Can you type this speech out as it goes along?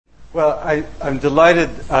Well, I'm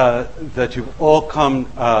delighted that you've all come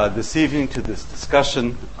this evening to this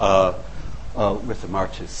discussion with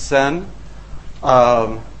Amartya Sen.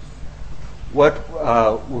 What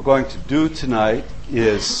we're going to do tonight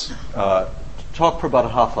is talk for about a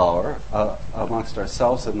half hour amongst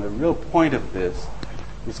ourselves, and the real point of this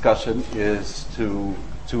discussion is to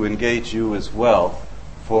engage you as well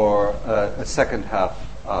for a second half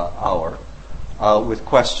hour with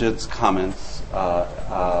questions, comments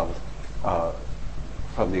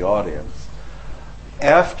from the audience.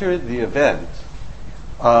 After the event,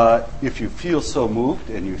 if you feel so moved,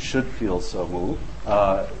 and you should feel so moved,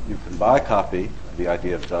 you can buy a copy of The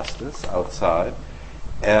Idea of Justice outside,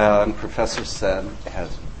 and Professor Sen has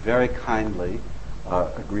very kindly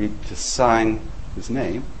agreed to sign his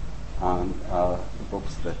name on the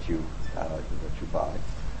books that you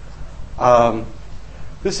buy.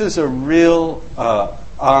 This is a real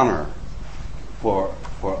honor for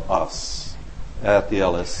us at the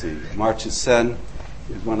LSE. Amartya Sen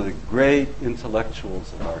is one of the great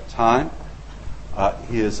intellectuals of our time.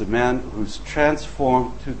 He is a man who's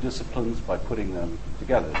transformed two disciplines by putting them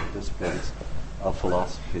together, the disciplines of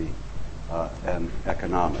philosophy and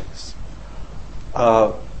economics.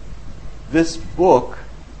 This book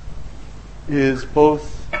is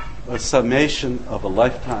both a summation of a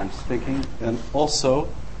lifetime's thinking and also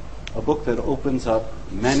a book that opens up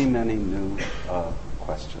many, many new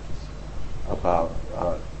questions about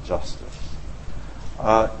justice.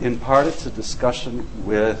 In part, it's a discussion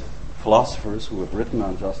with philosophers who have written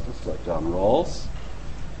on justice, like John Rawls,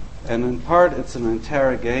 and in part, it's an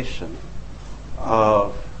interrogation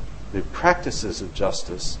of the practices of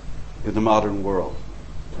justice in the modern world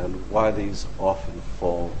and why these often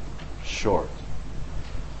fall short.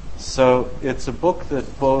 So it's a book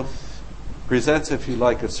that both presents, if you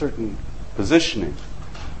like, a certain positioning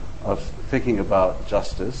of thinking about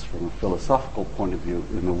justice from a philosophical point of view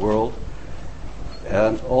in the world,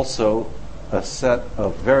 and also a set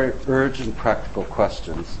of very urgent practical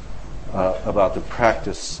questions about the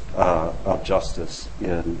practice of justice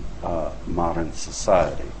in modern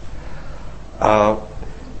society.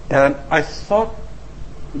 And I thought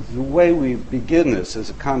the way we begin this is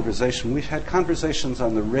a conversation. We've had conversations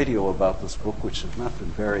on the radio about this book, which have not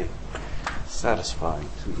been very satisfying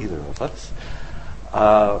to either of us.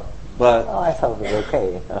 But I thought it was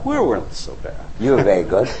okay. We weren't so bad. You were very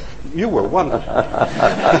good. You were wonderful.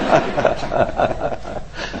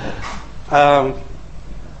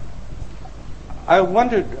 I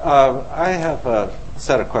wondered, I have a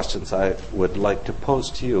set of questions I would like to pose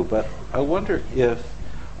to you, but I wonder if,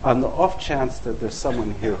 on the off chance that there's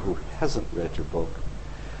someone here who hasn't read your book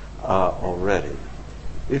already,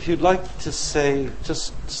 if you'd like to say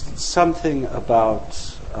just something about,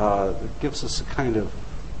 that gives us a kind of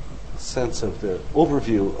sense of the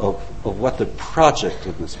overview of what the project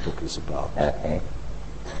in this book is about. Okay.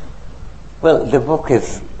 Well, the book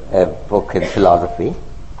is a book in philosophy,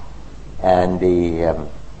 and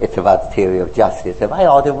it's about theory of justice. Am I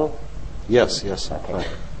audible? Yes. Okay. Right.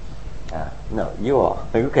 No, you are.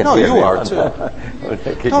 You can no, hear you me. are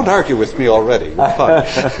too. Don't argue with me already. You're fine.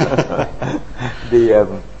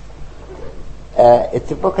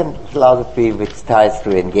 It's a book in philosophy which tries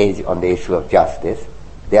to engage on the issue of justice.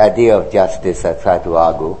 The idea of justice, I try to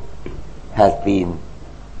argue, has been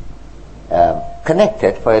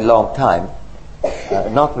connected for a long time,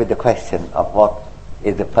 not with the question of what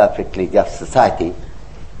is a perfectly just society,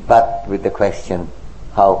 but with the question,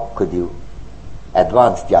 how could you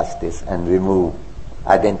advance justice and remove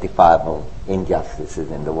identifiable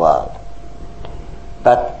injustices in the world.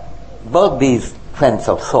 But both these trends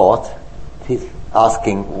of thought,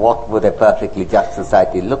 asking what would a perfectly just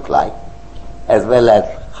society look like, as well as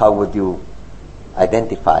how would you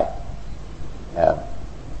identify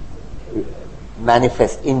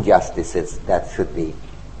manifest injustices that should be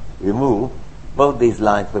removed, both these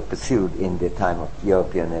lines were pursued in the time of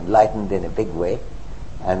European Enlightenment in a big way.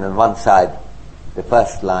 And on one side, the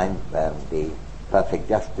first line, the perfect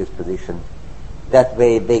justice position, that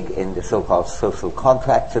very big in the so-called social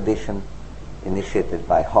contract tradition, initiated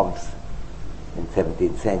by Hobbes in the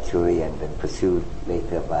 17th century and then pursued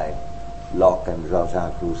later by Locke and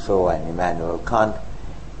Jean-Jacques Rousseau and Immanuel Kant,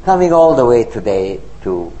 coming all the way today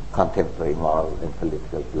to contemporary moral and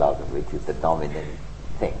political philosophy, which is the dominant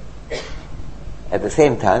thing. At the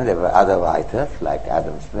same time, there were other writers like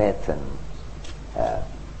Adam Smith and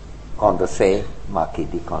Condorcet, Marquis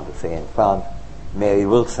de Condorcet in France, Mary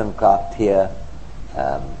Wollstonecraft here,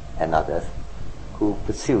 and others, who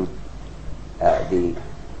pursued the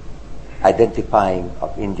identifying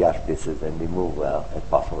of injustices and removal as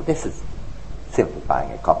possible. This is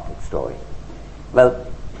simplifying a complex story. Well,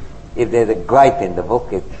 if there's a gripe in the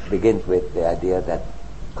book, it begins with the idea that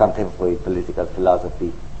contemporary political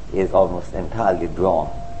philosophy is almost entirely drawn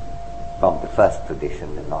from the first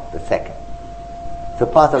tradition and not the second. So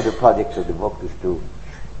part of the project of the book is to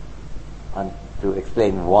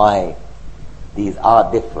explain why these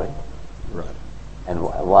are different, Right. and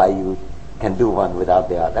why you can do one without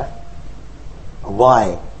the other.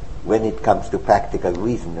 Why, when it comes to practical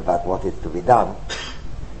reason about what is to be done,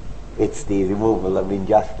 it's the removal of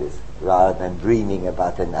injustice rather than dreaming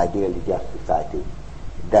about an ideally just society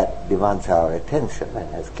that demands our attention and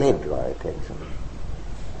has claimed to our attention,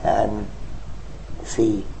 and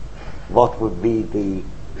see what would be the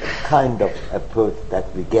kind of approach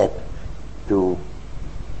that we get to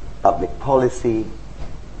public policy,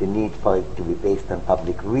 the need for it to be based on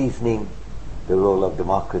public reasoning, the role of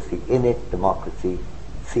democracy in it, democracy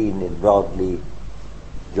seen in broadly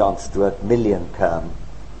John Stuart Millian term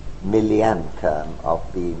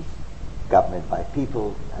of being government by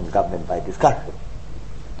people and government by discussion.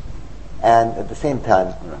 And at the same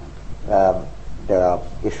time, there are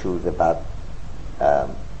issues about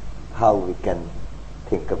how we can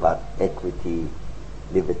think about equity,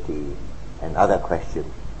 liberty, and other questions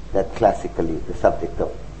that classically the subject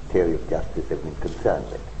of theory of justice have been concerned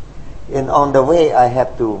with. And on the way, I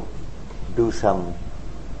have to do some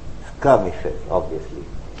skirmishes, obviously,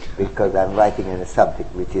 because I'm writing in a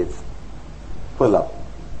subject which is full of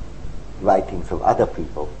writings of other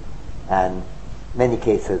people, and many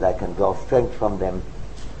cases I can draw strength from them.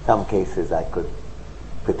 Some cases I could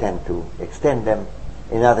pretend to extend them.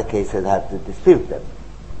 In other cases I have to dispute them.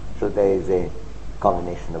 So there is a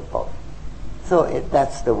combination of both. So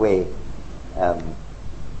that's the way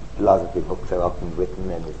philosophy books are often written,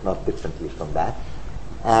 and it's not differently from that.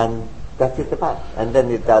 And that's it about. And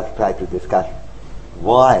then it does try to discuss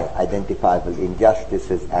why identifiable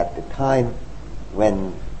injustices at the time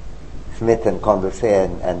when Smith and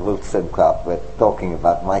Condorcet and Wollstonecraft were talking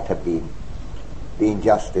about might have been the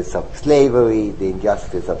injustice of slavery, the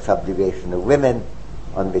injustice of subjugation of women,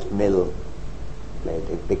 on which Mill played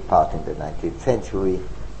a big part in the 19th century,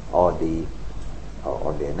 or the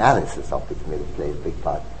analysis of which Mill played a big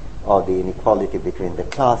part, or the inequality between the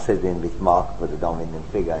classes in which Marx was a dominant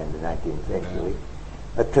figure in the 19th century.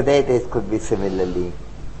 But today this could be similarly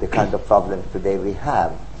the kind of problems today we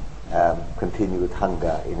have, continued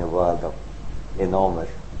hunger in a world of enormous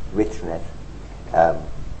richness,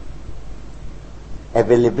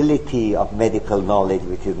 availability of medical knowledge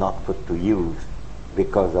which is not put to use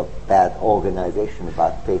because of bad organization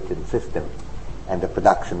about patent systems and the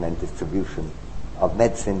production and distribution of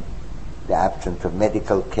medicine, the absence of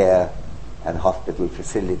medical care and hospital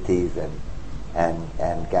facilities and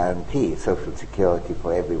guarantee social security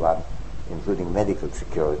for everyone, including medical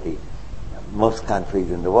security. Most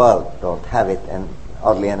countries in the world don't have it, and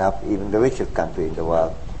oddly enough, even the richest country in the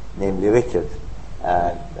world, namely Richard's,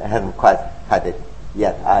 hasn't quite had it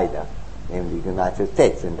yet either, namely the United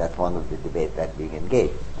States, and that's one of the debates that's being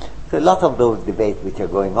engaged. So a lot of those debates which are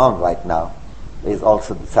going on right now is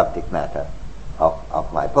also the subject matter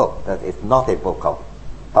of my book. That it's not a book of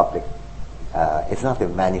public, it's not a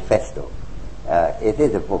manifesto. It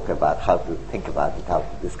is a book about how to think about it, how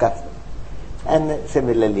to discuss it. And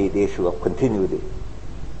similarly, the issue of continued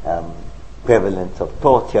prevalence of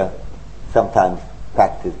torture, sometimes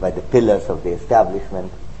practiced by the pillars of the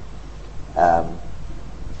establishment,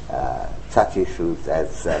 such issues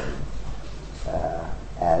as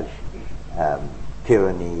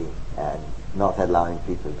tyranny and not allowing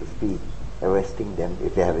people to speak, arresting them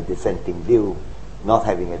if they have a dissenting view, not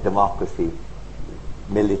having a democracy,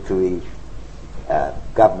 military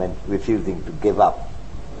government refusing to give up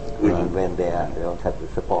even when they don't have the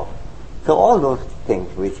support. So all those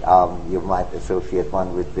things which you might associate,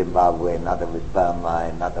 one with Zimbabwe, another with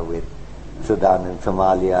Burma, another with Sudan and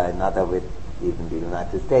Somalia, another with even the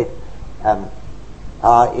United States,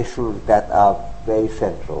 are issues that are very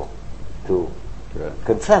central to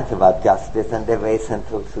concerns about justice, and they're very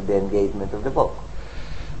central to the engagement of the book.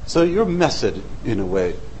 So your method, in a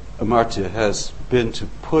way, Amartya, has been to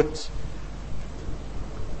put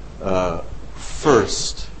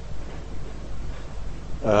first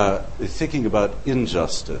thinking about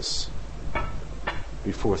injustice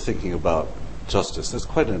before thinking about justice. That's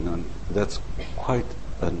quite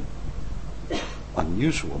an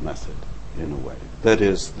unusual method, in a way. That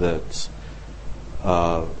is that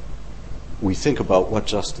we think about what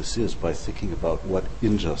justice is by thinking about what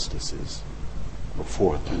injustice is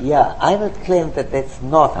before that. Yeah, I would claim that that's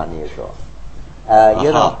not unusual.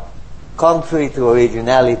 You know, contrary to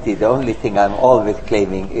originality, the only thing I'm always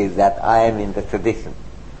claiming is that I am in the tradition.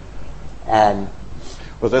 And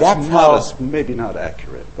Well, that's maybe not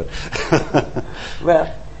accurate, but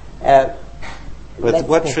well, but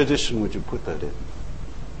what tradition would you put that in?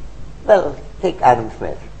 Well, take Adam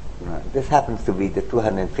Smith. Right. This happens to be the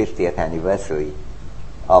 250th anniversary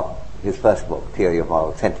of his first book, Theory of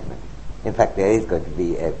Moral Sentiment. In fact, there is going to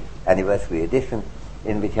be an anniversary edition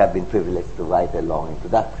in which I've been privileged to write a long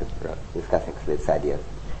introduction discussing Smith's ideas.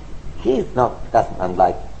 He doesn't,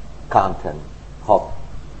 unlike Kant and Hobbes,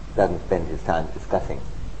 doesn't spend his time discussing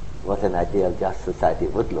what an ideal just society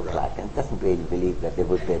would look like, and doesn't really believe that there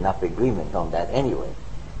would be enough agreement on that anyway,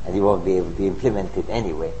 and you won't be able to implement it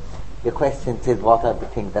anyway. The question is, what are the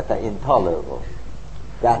things that are intolerable?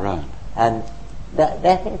 And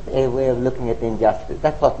that is a way of looking at injustice.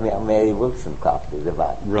 That's what Mary Wollstonecraft is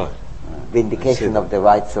about. Right. Vindication of the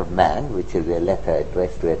rights of man, which is a letter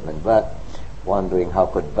addressed to Edmund Burke, wondering how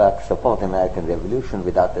could Burke support American Revolution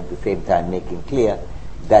without at the same time making clear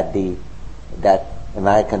that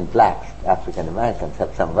American blacks, African Americans,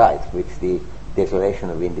 have some rights which the Declaration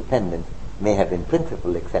of Independence may have in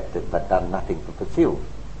principle accepted but done nothing to pursue.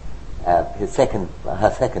 Her second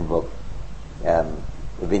book, The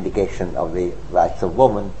Vindication of the Rights of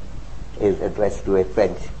Woman, is addressed to a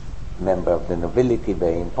French member of the nobility,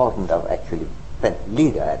 very important, actually French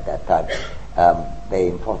leader at that time, very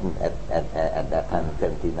important at that time in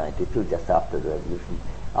 1792, just after the revolution,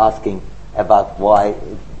 asking about why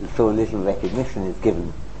so little recognition is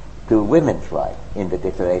given to women's rights in the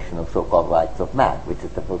Declaration of so-called Rights of Man, which is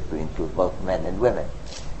supposed to include both men and women.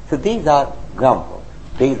 So these are grumbles.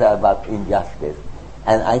 These are about injustice.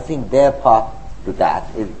 And I think their part to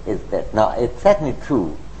that is that, now it's certainly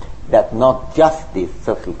true that not just these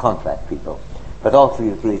social contract people, but also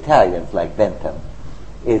utilitarians like Bentham,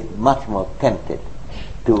 is much more tempted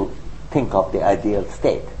to think of the ideal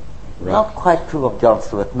state. Right. Not quite true of John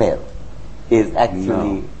Stuart Mill. Is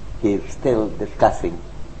actually, he's still discussing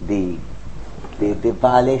the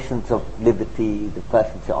violations of liberty, the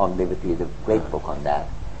Persons on Liberty, the great book on that.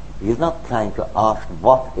 He's not trying to ask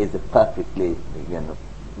what is a perfectly,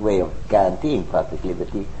 way of guaranteeing perfect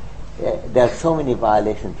liberty. There are so many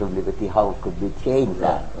violations of liberty, how could we change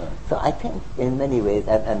that? Right. So I think in many ways,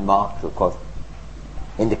 and Marx, of course,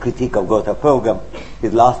 in the Critique of Gotha Program,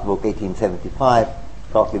 his last book, 1875,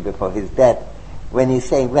 shortly before his death, when he's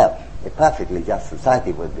saying, well, a perfectly just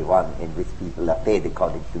society would be one in which people are paid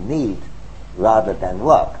according to need rather than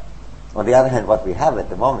work. On the other hand, what we have at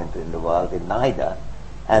the moment in the world is neither,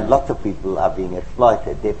 and lots of people are being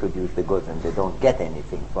exploited. They produce the goods and they don't get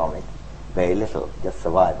anything from it, very little, just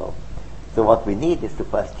survival. So what we need is to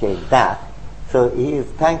first change that. So he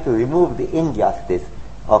is trying to remove the injustice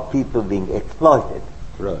of people being exploited,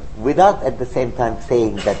 right, without at the same time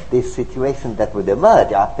saying that this situation that would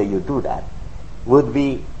emerge after you do that would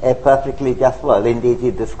be a perfectly just world. Indeed, he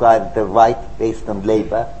described the right based on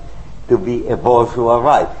labor to be a bourgeois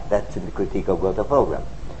right. That's in the Critique of Gotha Program.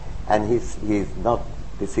 And he's not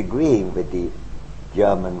disagreeing with the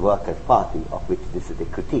German Workers' Party, of which this is a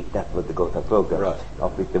critique. That was the Gotha Program, right,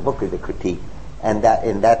 of which the book is a critique. And that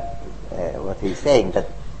in that, what he's saying,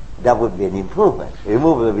 that would be an improvement,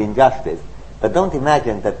 removal of injustice. But don't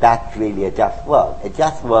imagine that that's really a just world. A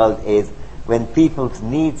just world is when people's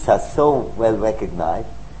needs are so well recognized,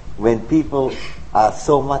 when people are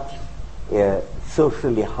so much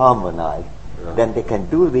socially harmonized, right, then they can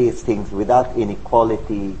do these things without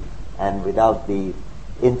inequality and without the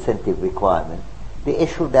incentive requirement. The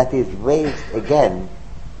issue that is raised again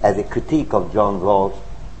as a critique of John Rawls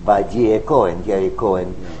by G.A. Cohen, Jerry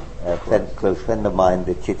Cohen, a close friend of mine,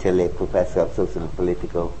 the Chichele professor of social and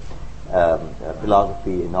political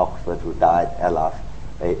philosophy in Oxford, who died, alas,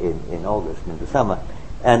 in August, in the summer.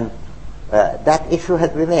 And that issue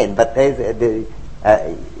has remained, but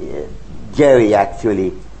Jerry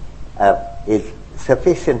actually is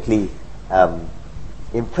sufficiently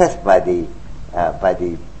impressed by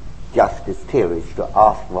the justice theories to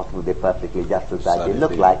ask what would a perfectly just society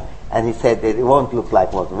look like, and he said that it won't look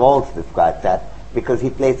like what Rawls described that, because he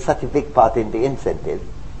played such a big part in the incentives,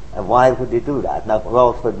 and why would he do that? Now,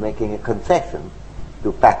 Rawls was making a concession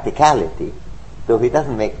to practicality, so he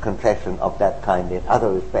doesn't make a concession of that kind in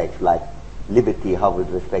other respects, like liberty. How would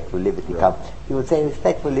respect for liberty come? He would say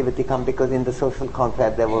respect for liberty come because in the social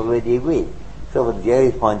contract they've already agreed. So what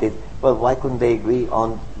Jerry's point is, well, why couldn't they agree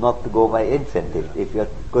on not to go by incentives? If you're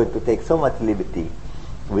going to take so much liberty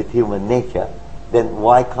with human nature, then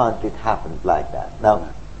why can't it happen like that? Now,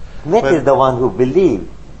 Smith is the one who believed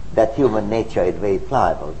that human nature is very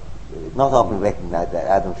pliable. It's not often recognized that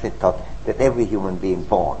Adam Smith thought that every human being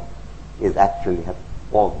born is actually have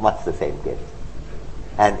all much the same gifts.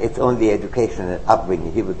 And it's only education and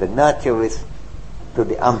upbringing. He was the nurturist to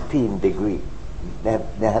the umpteen degree.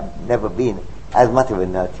 There have never been as much of a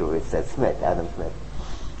nurturist as Adam Smith.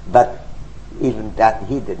 But even that,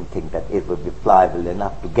 he didn't think that it would be pliable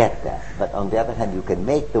enough to get there. But on the other hand, you can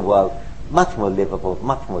make the world much more livable,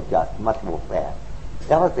 much more just, much more fair.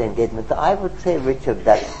 That was the engagement. So I would say, Richard,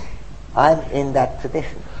 that I'm in that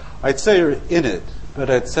tradition. I'd say you're in it, but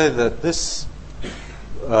I'd say that this,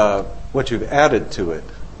 what you've added to it,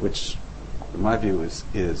 which in my view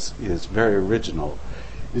is very original,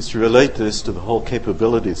 is to relate this to the whole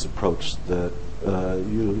capabilities approach that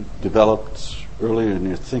you developed earlier in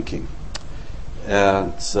your thinking,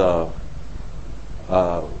 and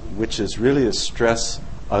which is really a stress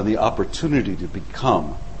on the opportunity to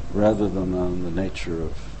become rather than on the nature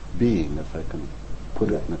of being, if I can put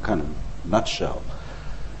it in a kind of nutshell.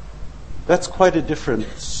 That's quite a different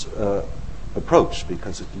approach,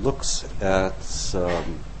 because it looks at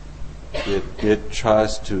it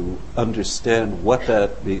tries to understand what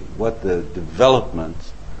the development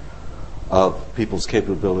of people's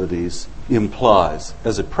capabilities implies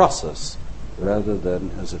as a process rather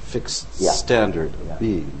than as a fixed standard of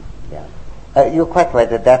being. Yeah. You're quite right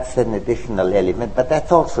that that's an additional element, but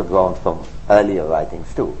that's also drawn from earlier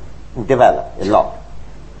writings too. Developed a lot.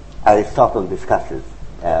 Aristotle discusses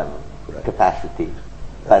capacity,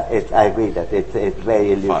 but I agree that it's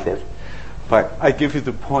very elusive. Fine. I give you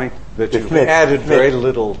the point that you've added very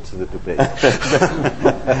little to the debate.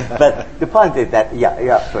 But the point is that,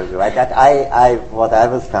 you're absolutely right, that what I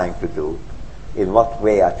was trying to do, in what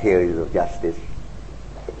way are theories of justice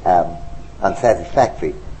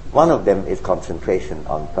unsatisfactory? One of them is concentration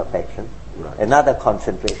on perfection, another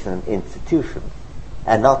concentration on institutions,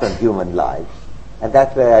 and not on human lives. And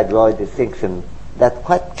that's where I draw a distinction that's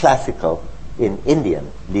quite classical in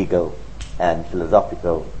Indian legal and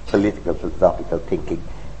political philosophical thinking,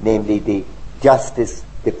 namely the justice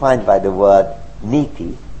defined by the word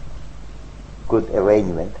niti, good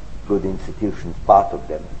arrangement, good institutions, part of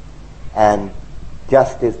them, and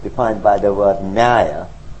justice defined by the word nyaya,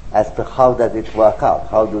 as to how does it work out,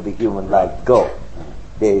 how do the human lives go.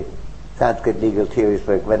 The Sanskrit legal theorists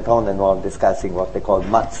went on and on discussing what they call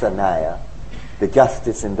matsya nyaya, the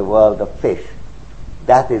justice in the world of fish.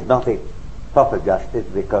 That is not a proper justice,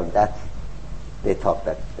 because they thought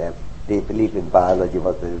that they believe in biology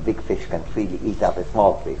was that a big fish can freely eat up a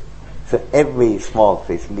small fish. So every small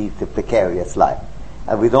fish leads a precarious life.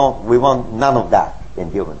 And we want none of that in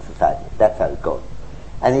human society. That's how it goes.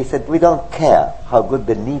 And he said, we don't care how good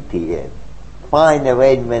the niti is. Fine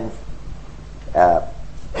arrangements,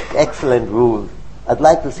 excellent rules. I'd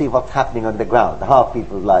like to see what's happening on the ground, how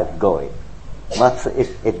people's lives going.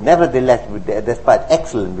 If nevertheless, despite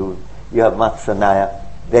excellent rules, you have matsya nyaya,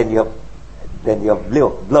 then you're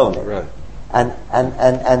blown it. Right.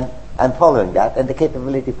 And following that, and the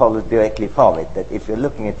capability follows directly from it, that if you're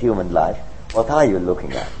looking at human life, what are you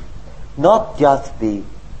looking at? Not just the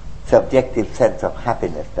subjective sense of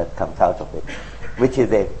happiness that comes out of it, which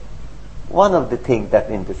is one of the things that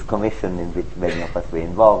in this commission in which many of us were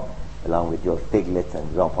involved, along with George Stiglitz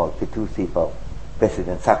and Jean-Paul Fitoussi for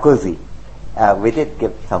President Sarkozy, we did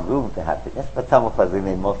give some room to happiness, but some of us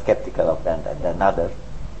remain more skeptical of that than others.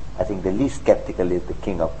 I think the least skeptical is the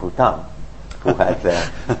King of Bhutan, who has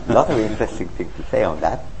a lot of interesting things to say on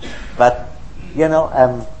that. But,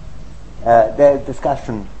 the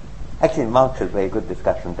discussion actually mounts a very good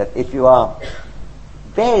discussion, that if you are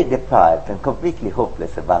very deprived and completely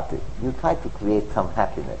hopeless about it, you try to create some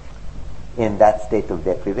happiness in that state of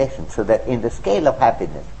deprivation, so that in the scale of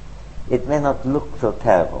happiness, it may not look so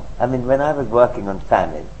terrible. I mean, when I was working on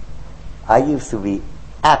famine, I used to be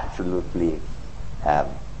absolutely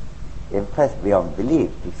impressed beyond belief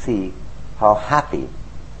to see how happy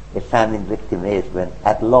a famine victim is when,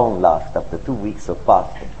 at long last, after 2 weeks of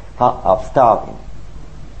fasting, of starving,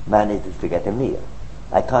 manages to get a meal.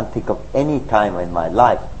 I can't think of any time in my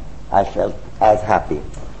life I felt as happy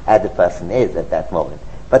as the person is at that moment.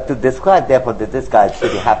 But to describe, therefore, that this guy is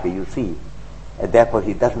pretty happy, you see, and therefore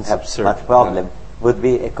he doesn't have much problem, would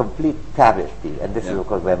be a complete travesty. And this is, of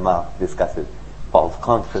course, where Marx discusses false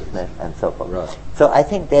consciousness and so forth. Right. So I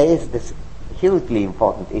think there is this hugely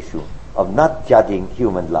important issue of not judging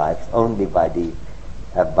human lives only by the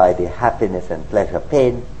happiness and pleasure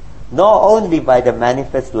pain, nor only by the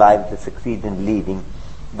manifest lives they succeed in leading,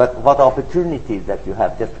 but what opportunities that you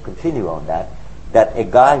have, just to continue on that a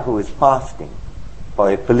guy who is fasting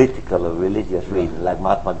for a political or religious reason, like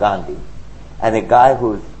Mahatma Gandhi, and a guy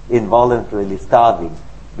who is involuntarily starving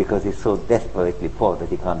because he's so desperately poor that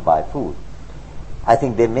he can't buy food. I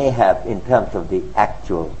think they may have, in terms of the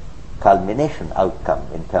actual culmination outcome,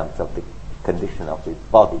 in terms of the condition of his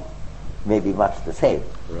body, may be much the same.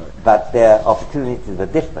 Right. But their opportunities are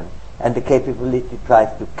different. And the capability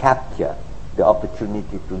tries to capture the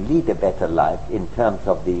opportunity to lead a better life in terms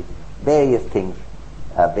of the various things,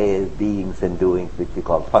 various beings and doings which we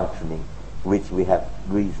call functioning, which we have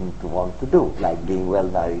reason to want to do, like being well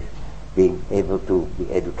nourished, being able to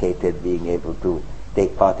be educated, being able to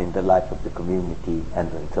take part in the life of the community,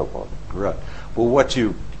 and so forth. Right.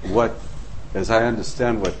 Well, as I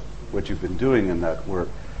understand what you've been doing in that work,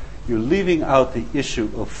 you're leaving out the issue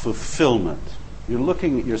of fulfillment.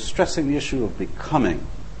 You're stressing the issue of becoming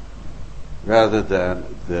rather than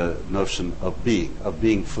the notion of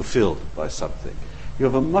being fulfilled by something. You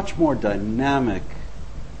have a much more dynamic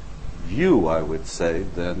view, I would say,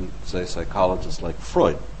 than, say, psychologists like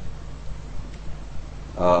Freud,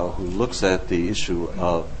 who looks at the issue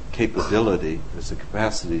of capability as a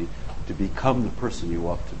capacity to become the person you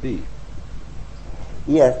ought to be.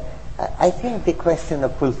 Yes, I think the question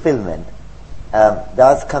of fulfillment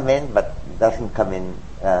does come in, but doesn't come in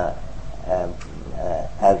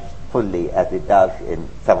as fully as it does in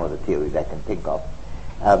some of the theories I can think of.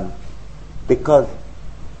 Because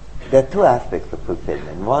there are two aspects of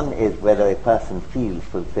fulfillment. One is whether a person feels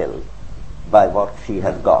fulfilled by what she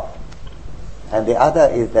has got. And the other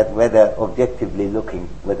is that whether, objectively looking,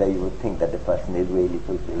 whether you would think that the person is really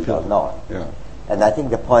fulfilled or not. Yeah. And I think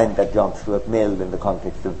the point that John Stuart Mill, in the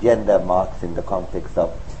context of gender, Marx in the context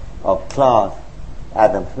of class,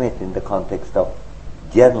 Adam Smith in the context of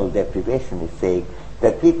general deprivation, is saying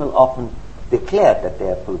that people often declare that they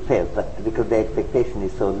are fulfilled, but because their expectation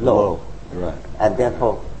is so low. Right. And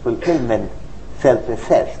therefore fulfillment,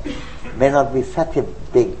 self-assessed, may not be such a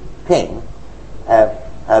big thing.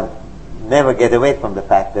 I never get away from the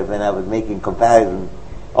fact that when I was making comparison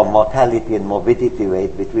of mortality and morbidity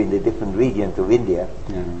rate between the different regions of India,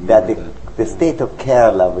 that the state of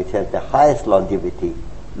Kerala, which has the highest longevity,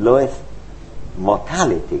 lowest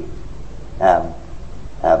mortality,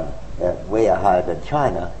 way higher than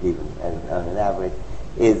China, even on an average,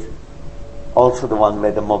 is also the one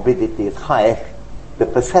where the morbidity is highest. The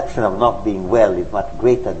perception of not being well is much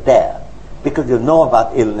greater there, because you know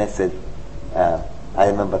about illnesses. I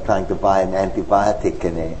remember trying to buy an antibiotic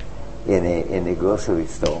in a grocery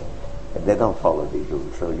store. They don't follow these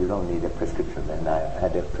rules, so you don't need a prescription. And I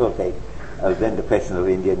had a toothache. I was then the president of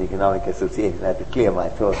the Indian Economic Association. I had to clear my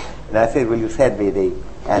throat. And I said, "Will you send me the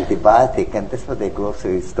antibiotic?" And this was a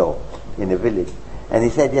grocery store in a village. And he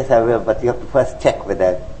said, "Yes, I will, but you have to first check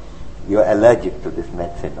whether you're allergic to this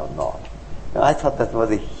medicine or not." Now, I thought that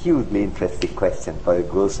was a hugely interesting question for a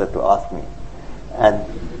grocer to ask me.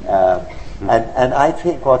 And I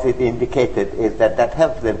think what it indicated is that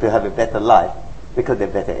helps them to have a better life, because they're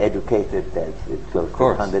better educated, it's close to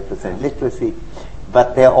 100% literacy,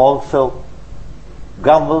 but they're also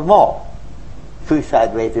grumble more.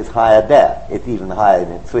 Suicide rate is higher there. It's even higher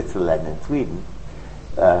in Switzerland and Sweden.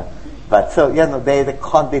 But so,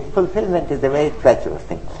 the fulfillment is a very treacherous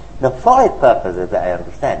thing. Now, for its purpose, as I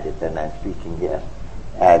understand it, and I'm speaking here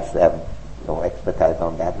as no expertise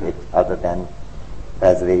on that, other than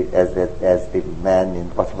as the man in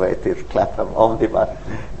whatever it is, Clapham Omnibus,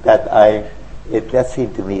 it just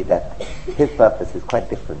seemed to me that his purpose is quite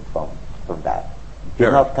different from that.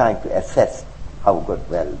 He's not trying to assess how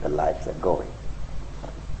well the lives are going.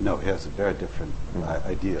 No, he has a very different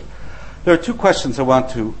idea. There are two questions I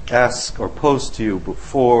want to ask or pose to you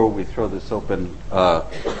before we throw this open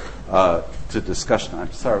to discussion.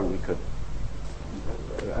 I'm sorry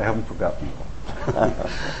I haven't forgotten.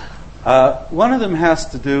 One of them has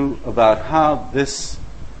to do about how this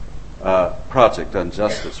project on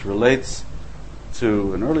justice relates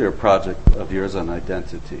to an earlier project of yours on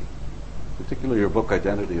identity, particularly your book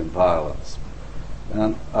Identity and Violence.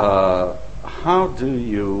 And how do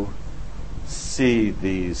you see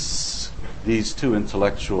these two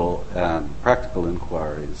intellectual and practical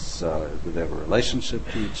inquiries? Do they have a relationship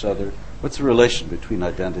to each other? What's the relation between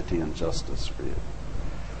identity and justice for you?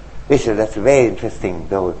 Bishop, that's a very interesting,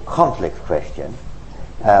 though complex question.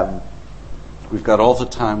 We've got all the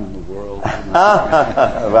time in the world.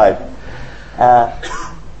 Right.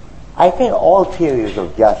 I think all theories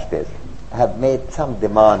of justice have made some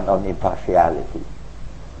demand on impartiality,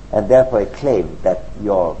 and therefore a claim that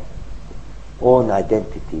your own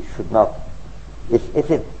identity should not,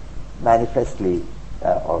 if it manifestly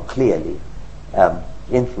or clearly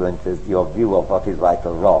influences your view of what is right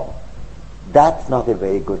or wrong, that's not a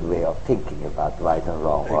very good way of thinking about right and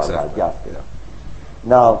wrong or about justice. Yeah.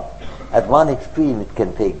 Now, at one extreme, it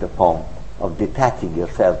can take the form of detaching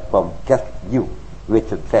yourself from just you,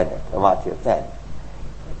 Richard Sennett, Amartya Sen.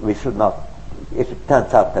 We should not, if it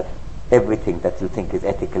turns out that everything that you think is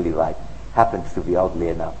ethically right happens to be oddly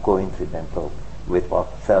enough coincidental with what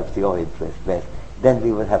serves your interest best, then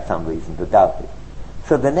we would have some reason to doubt it.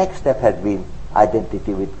 So the next step has been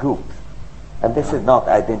identity with groups. And this is not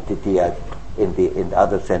identity as in the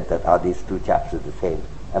other sense that are these two chaps the same?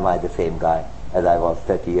 Am I the same guy as I was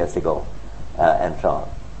 30 years ago? And so on.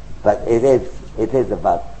 But it is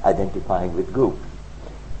about identifying with groups.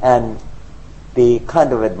 And the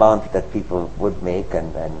kind of advance that people would make,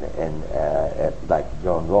 and like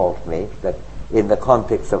John Rawls makes, that in the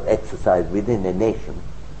context of exercise within a nation,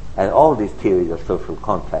 and all these theories of social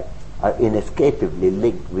contract are inescapably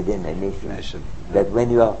linked within a nation. That when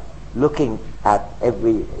you are looking at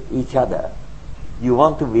each other, you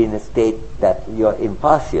want to be in a state that you're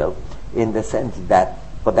impartial in the sense that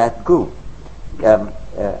for that group,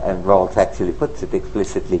 and Rawls actually puts it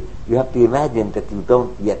explicitly, you have to imagine that you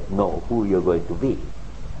don't yet know who you're going to be,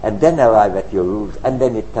 and then arrive at your rules, and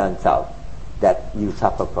then it turns out that you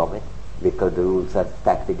suffer from it because the rules are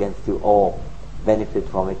stacked against you, or benefit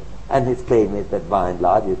from it. And his claim is that by and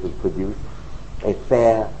large it will produce a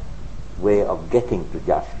fair way of getting to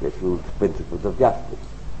justice, rules, principles of justice.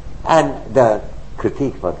 And the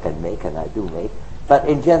critique one can make, and I do make, but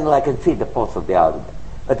in general I can see the force of the argument.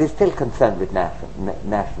 But it's still concerned with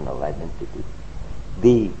national identity.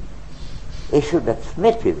 The issue that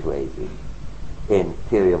Smith is raising in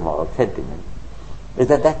Theory of Moral Sentiment is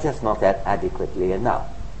that that's just not adequately enough,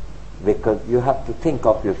 because you have to think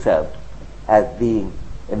of yourself as being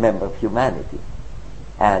a member of humanity,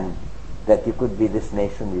 and that you could be this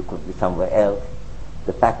nation, you could be somewhere else.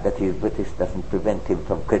 The fact that he is British doesn't prevent him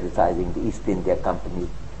from criticizing the East India Company's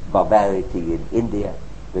barbarity in India,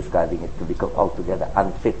 describing it to be altogether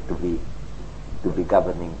unfit to be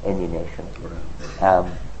governing any nation.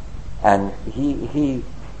 And he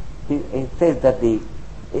says that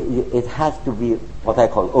it has to be what I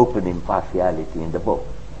call open impartiality in the book.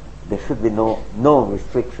 There should be no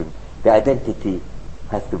restriction. The identity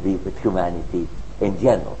has to be with humanity in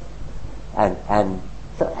general. And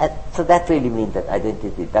so that really means that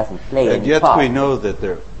identity doesn't play any part. And yet we know that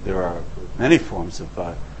there are many forms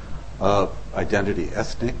of identity,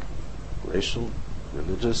 ethnic, racial,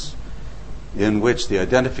 religious, in which the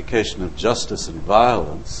identification of justice and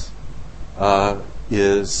violence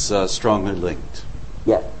is strongly linked.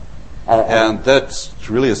 Yes. And that's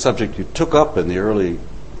really a subject you took up in the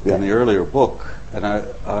earlier book, and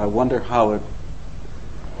I wonder how it...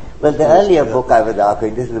 Well, the earlier book I was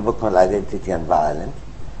arguing, this is a book called Identity and Violence,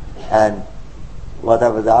 and what I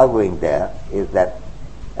was arguing there is that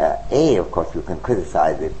of course you can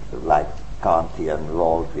criticize it like Kantian,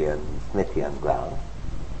 Rawlsian, Smithian grounds,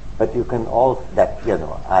 but you can also,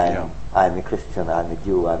 I'm a Christian, I'm a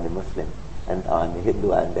Jew, I'm a Muslim, and I'm a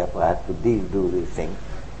Hindu, and therefore I have to do these things.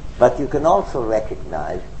 But you can also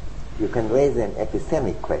recognize, you can raise an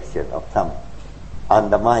epistemic question of some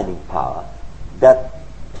undermining power, that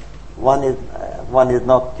one is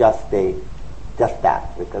not just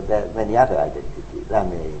that, because there are many other identities.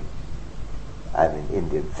 I'm an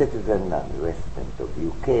Indian citizen, I'm a resident of the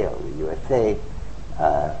UK or the USA,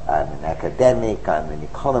 I'm an academic, I'm an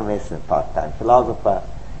economist and part-time philosopher,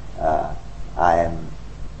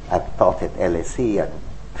 I've taught at LSE and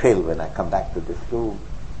thrilled when I come back to this room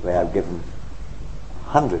where I've given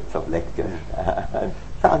hundreds of lectures.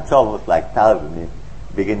 Sounds almost like thousands,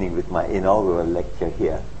 beginning with my inaugural lecture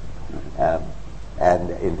here and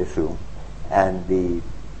in this room. And the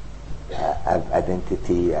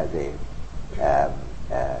identity as a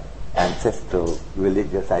ancestral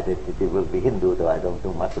religious identity will be Hindu, though I don't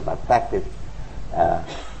know much about practice.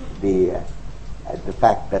 The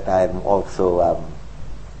fact that I'm also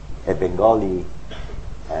a Bengali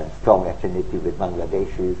and strong affinity with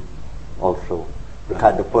Bangladeshis, also the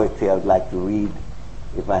kind of poetry I would like to read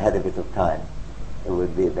if I had a bit of time. It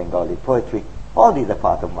would be Bengali poetry. All these are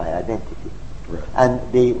part of my identity. Right.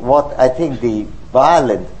 And what I think the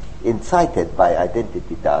violence incited by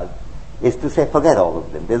identity does is to say, forget all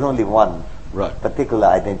of them. There's only one particular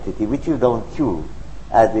identity, which you don't choose,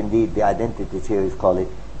 as indeed the identity theories call it.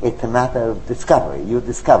 It's a matter of discovery. You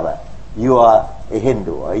discover you are a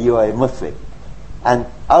Hindu or you are a Muslim, and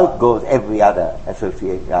out goes every other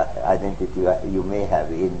associated identity you may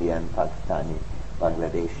have: Indian, Pakistani,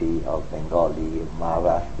 Bangladeshi, or Bengali,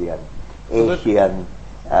 Maharashtrian, Asian,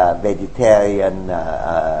 vegetarian,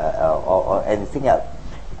 or anything else.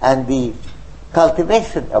 And the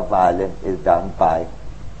cultivation of violence is done by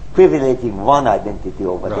privileging one identity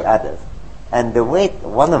over the others. And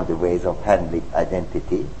one of the ways of handling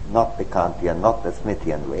identity, not the Kantian, not the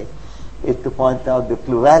Smithian way, is to point out the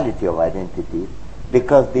plurality of identities,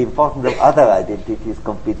 because the importance of other identities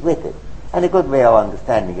compete with it. And a good way of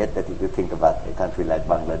understanding it, that if you think about a country like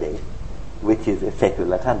Bangladesh, which is a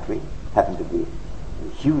secular country, happen to be a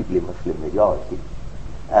hugely Muslim majority,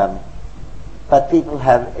 But people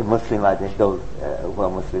have a Muslim identity, those who are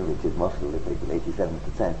Muslim, which is most of the people,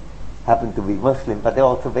 87%, happen to be Muslim, but they're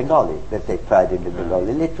also Bengali. They take pride in the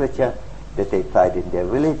Bengali literature, they take pride in their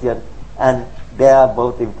religion, and they are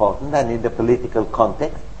both important. And in the political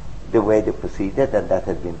context, the way they proceeded, and that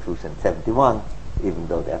has been true since 71, even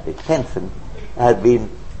though they are a bit tension, has been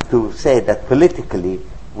to say that politically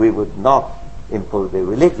we would not impose a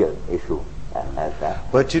religion issue as that.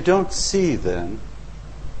 But you don't see then,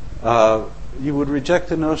 you would reject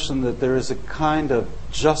the notion that there is a kind of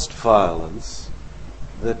just violence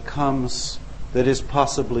that is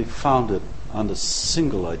possibly founded on a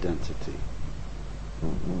single identity.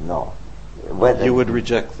 No. You would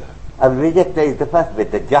reject that. I would reject the first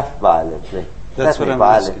bit, the just violence. That's what I'm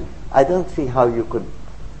violence. asking. I don't see how you could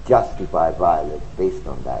justify violence based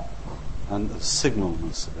on that. On the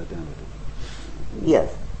signalness of identity.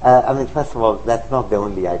 Yes. I mean, first of all, that's not the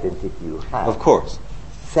only identity you have. Of course.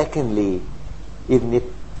 Secondly, even if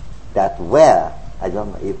that were, I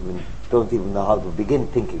don't even know how to begin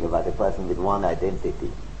thinking about a person with one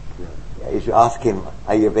identity. Yeah. If you ask him,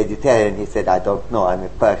 are you a vegetarian? He said, I don't know, I'm a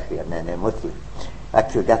Persian and a Muslim.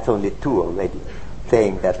 Actually, that's only two already,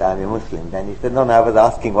 saying that I'm a Muslim. Then he said, no, I was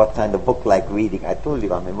asking what kind of book like reading. I told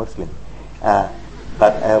you I'm a Muslim.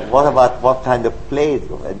 But what about what kind of plays?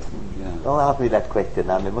 Don't ask me that question,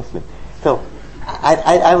 I'm a Muslim. So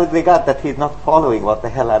I would regard that he's not following what the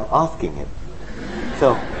hell I'm asking him.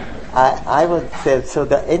 So I would say, so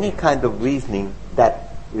that any kind of reasoning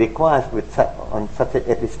that requires on such an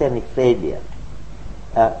epistemic failure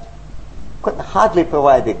could hardly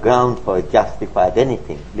provide a ground for justified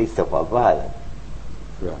anything, least of all violence.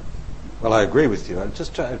 Right. Well, I agree with you.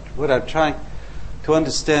 What I'm trying to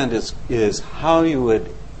understand is how you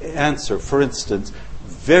would answer, for instance,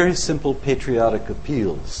 very simple patriotic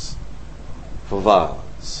appeals for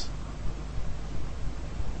violence.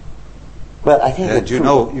 Well, I think and you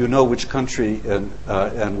know which country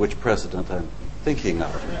and which president I'm thinking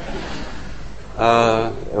of.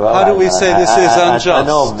 How do we say this is unjust? I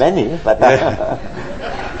know many, but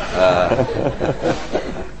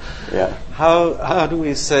yeah. How do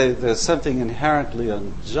we say there's something inherently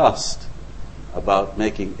unjust about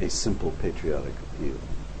making a simple patriotic appeal?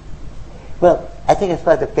 Well, I think as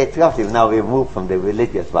far as the patriotic, now we move from the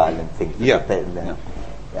religious violence thing to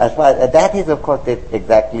as far as that is, of course,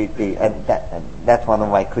 exactly and that's one of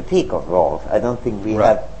my critique of Rawls. I don't think we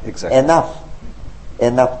have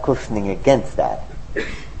enough cushioning against that,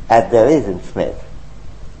 as there is in Smith,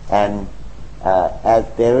 and as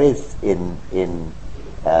there is in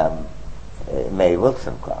Mary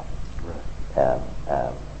Wollstonecraft, and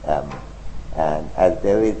as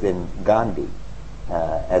there is in Gandhi,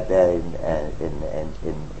 as there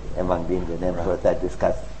in among the Indian emperors I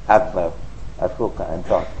discussed, Akbar, Ashoka, and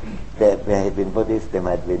so on. There have been Buddhists, there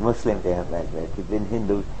might have been Muslims, there might have been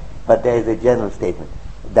Hindus, but there is a general statement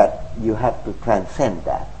that you have to transcend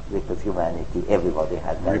that, because humanity, everybody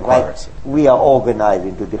has that right. We are organized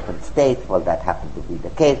into different states. Well, that happens to be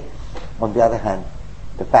the case. On the other hand,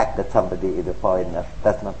 the fact that somebody is a foreigner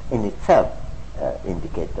does not in itself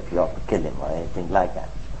indicate that you ought to kill him or anything like that.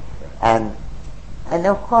 And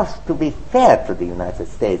of course, to be fair to the United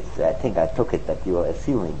States, I think I took it that you were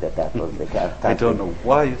assuming that was the kind of country. I don't know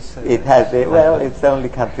why you say it that. It's the only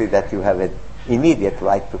country that you have an immediate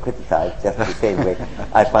right to criticize, just the same way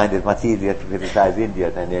I find it much easier to criticize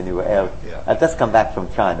India than anywhere else. Yeah. I've just come back from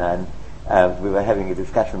China, and we were having a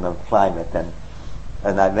discussion on climate, and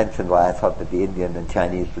I mentioned why I thought that the Indian and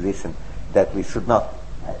Chinese position, that we should not,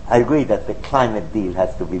 I agree that the climate deal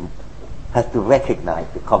has to recognize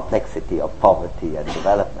the complexity of poverty and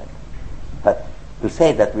development. But to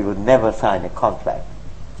say that we would never sign a contract,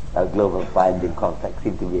 a global binding contract,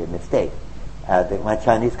 seemed to be a mistake. My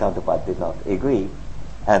Chinese counterpart did not agree,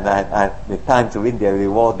 and the Times of India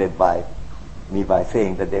rewarded me by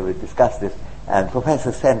saying that they would discuss this, and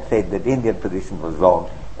Professor Sen said that the Indian position was wrong,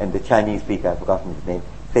 and the Chinese speaker, I've forgotten his name,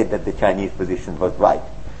 said that the Chinese position was right.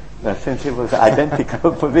 Now, since it was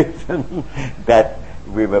identical position that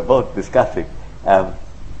we were both discussing,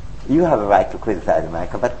 you have a right to criticize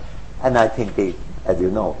America, and I think as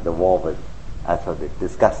you know, the war was a sort of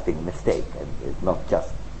disgusting mistake, and it's not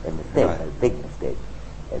just a mistake, a big mistake,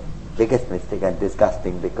 a biggest mistake, and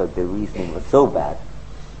disgusting because the reasoning was so bad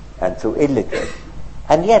and so illiterate.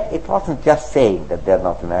 And yet, it wasn't just saying that they're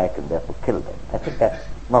not American, therefore kill them. I think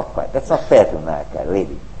that's not fair to America,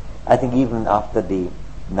 really. I think even after the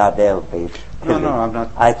Nadel-based killing, I'm not.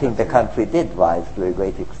 I think the country did rise to a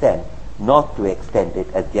great extent, not to extend it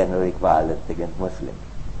as generic violence against Muslims.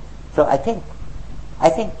 So I think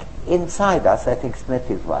inside us, I think Smith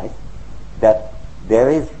is right, that there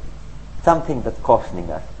is something that's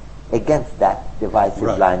cautioning us against that divisive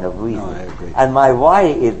Right. line of reason. No, I agree. And my why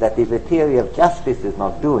is that if a theory of justice is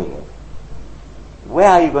not doing it, where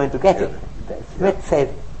are you going to get it? Smith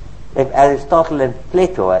said if Aristotle and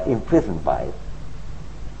Plato are imprisoned by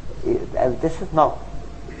it,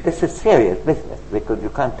 this is serious business, because you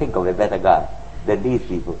can't think of a better guy than these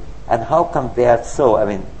people. And how come they are so,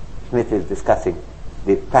 Smith is discussing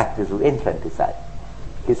the practice of infanticide.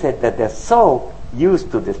 He said that they're so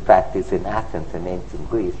used to this practice in Athens and ancient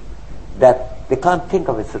Greece that they can't think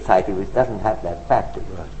of a society which doesn't have that practice.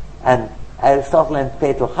 Right. And Aristotle and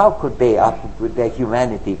Plato, how could they, with their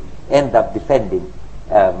humanity, end up defending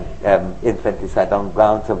infanticide on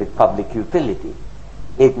grounds of its public utility?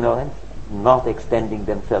 Ignorance, not extending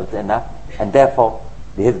themselves enough, and therefore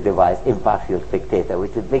his device, impartial spectator,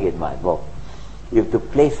 which is big in my book. You have to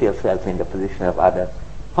place yourself in the position of others,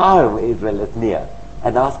 far away as well as near,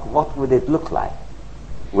 and ask what would it look like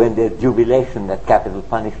when there's jubilation at capital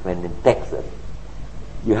punishment in Texas.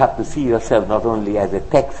 You have to see yourself not only as a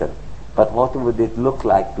Texan, but what would it look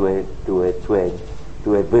like to a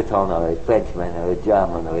Briton or a Frenchman or a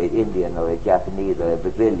German or an Indian or a Japanese or a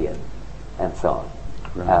Brazilian, and so on.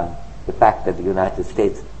 Right. The fact that the United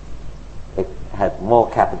States had more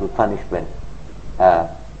capital punishment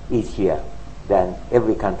each year than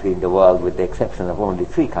every country in the world, with the exception of only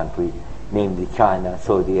 3 countries, namely China,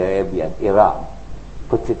 Saudi Arabia, and Iran,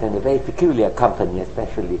 puts it in a very peculiar company,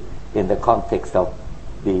 especially in the context of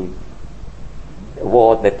the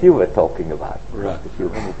war that you were talking about Right. just a few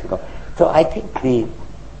minutes ago. So I think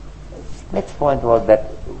Smith's point was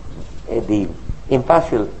that the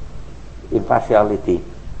impartiality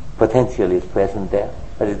potential is present there,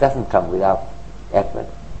 but it doesn't come without effort.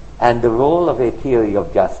 And the role of a theory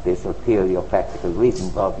of justice or theory of practical reason,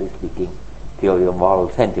 broadly speaking, theory of moral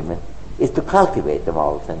sentiment, is to cultivate the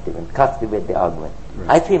moral sentiment, cultivate the argument.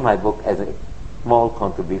 Right. I see my book as a small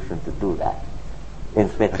contribution to do that in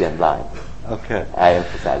Smithian lines. Okay. I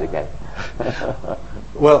emphasize again.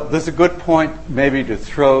 Well, there's a good point maybe to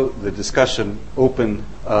throw the discussion open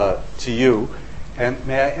to you. And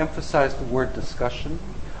may I emphasize the word discussion?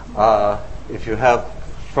 If you have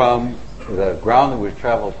from the ground that we've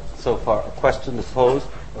traveled so far a question to pose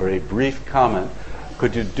or a brief comment,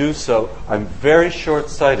 could you do so? I'm very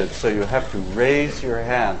short-sighted, so you have to raise your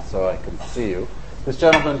hand so I can see you. This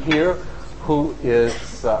gentleman here, who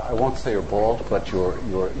is, I won't say you're bald, but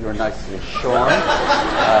you're nicely shorn.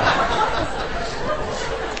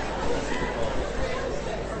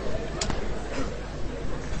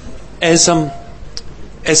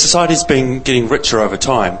 As society's been getting richer over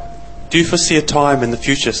time, do you foresee a time in the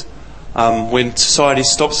future when society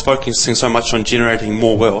stops focusing so much on generating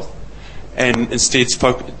more wealth and instead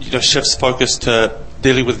shifts focus to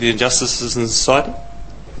dealing with the injustices in society?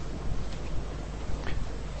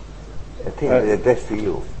 I think it's addressed to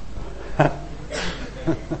you.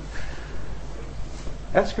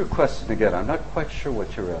 Ask your question again. I'm not quite sure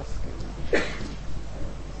what you're asking.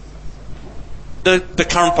 The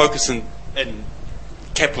current focus in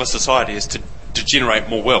capitalist society is to generate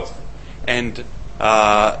more wealth, and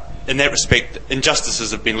in that respect,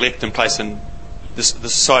 injustices have been left in place, and the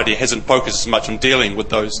society hasn't focused as much on dealing with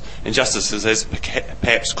those injustices as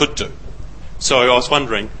perhaps could do. So I was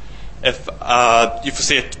wondering if you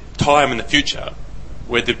foresee a time in the future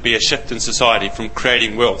where there'd be a shift in society from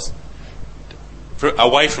creating wealth,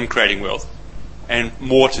 away from creating wealth, and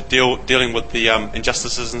more to dealing with the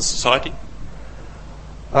injustices in society?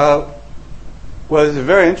 Well, it's a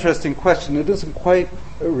very interesting question. It isn't quite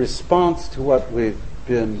a response to what we've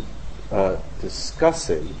been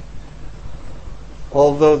discussing,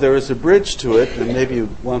 although there is a bridge to it, and maybe you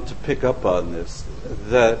want to pick up on this,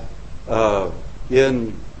 that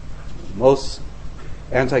in most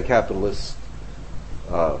anti-capitalist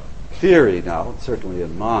theory now, certainly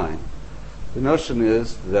in mine, the notion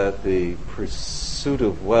is that the pursuit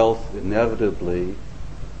of wealth inevitably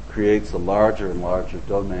creates a larger and larger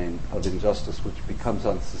domain of injustice which becomes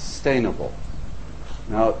unsustainable.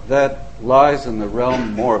 Now, that lies in the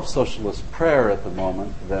realm more of socialist prayer at the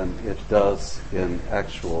moment than it does in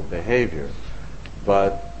actual behavior.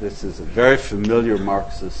 But this is a very familiar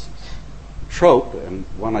Marxist trope, and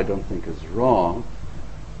one I don't think is wrong,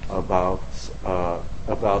 about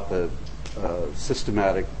the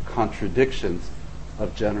systematic contradictions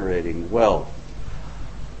of generating wealth.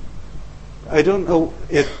 I don't know,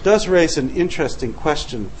 it does raise an interesting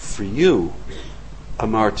question for you,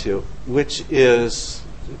 Amartya, which is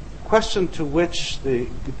a question to which the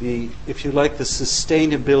if you like, the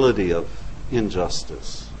sustainability of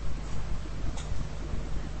injustice.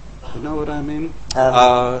 You know what I mean?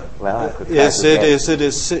 Well, I could try to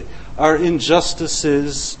guess. Are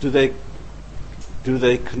injustices, do they do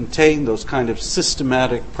they contain those kind of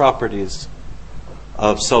systematic properties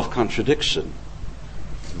of self-contradiction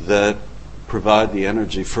that provide the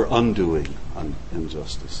energy for undoing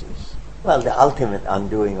injustices? Well, the ultimate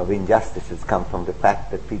undoing of injustices comes from the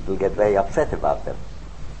fact that people get very upset about them.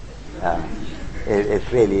 It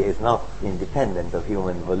really is not independent of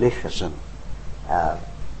human volition.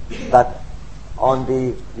 But on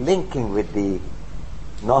the linking with the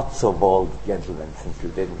not so bald gentleman, since you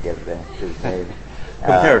didn't get his name.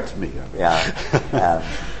 Compare it to me.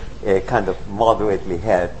 A kind of moderately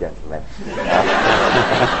haired gentleman.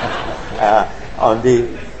 On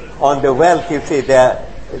the wealth, you see, there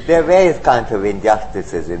are various kinds of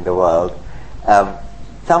injustices in the world.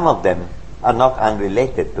 Some of them are not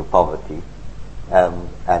unrelated to poverty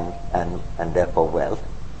and therefore wealth.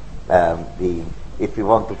 If you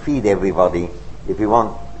want to feed everybody, if you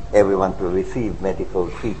want everyone to receive medical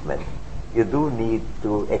treatment, you do need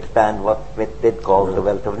to expand what Witt called the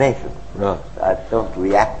wealth of nations. Right. I don't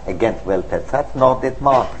react against wealth as such, nor did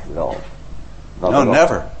Marx at all. No,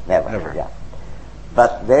 never. Never, yeah.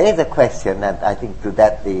 But there is a question, and I think to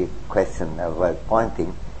that the question was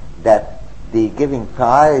pointing, that the giving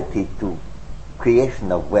priority to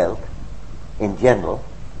creation of wealth in general,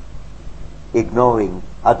 ignoring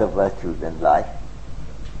other virtues in life,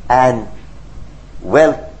 and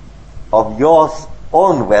wealth of yours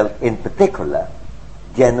own wealth in particular,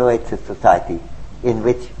 generates a society in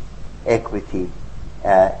which equity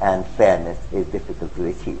and fairness is difficult to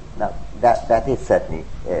achieve. Now, that is certainly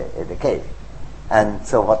the case. And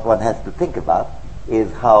so what one has to think about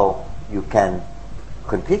is how you can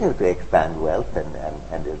continue to expand wealth, and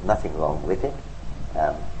there's nothing wrong with it.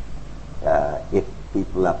 If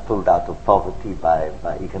people are pulled out of poverty by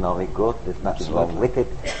economic growth, there's nothing wrong with it.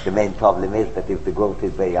 The main problem is that if the growth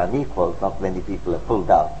is very unequal, not many people are pulled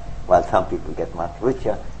out, while some people get much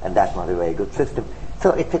richer, and that's not a very good system.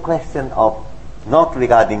 So it's a question of not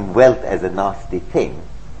regarding wealth as a nasty thing,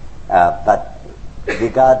 but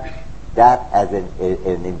regard that as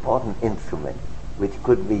an important instrument which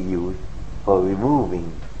could be used for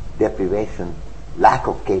removing deprivation, lack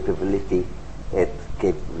of capability.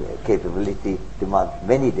 Capability demands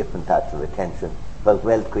many different types of attention, but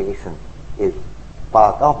wealth creation is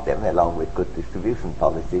part of them, along with good distribution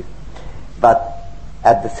policies. But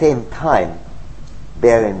at the same time,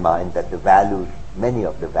 bear in mind that the values, many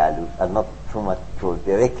of the values, are not so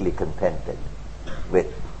directly contented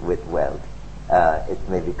with wealth. It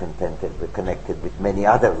may be connected with many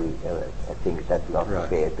other things that we ought to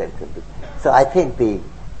pay attention to. So I think the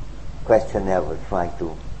questionnaire was trying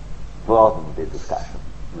to broaden the discussion.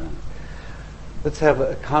 Right. Let's have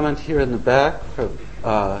a comment here in the back.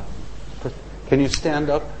 Can you stand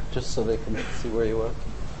up just so they can see where you are?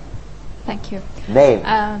 Thank you. Name?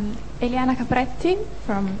 Eliana Capretti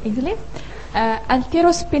from Italy.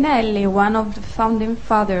 Altiero Spinelli, one of the founding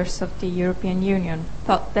fathers of the European Union,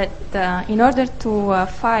 thought that in order to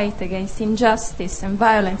fight against injustice and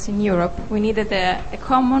violence in Europe, we needed a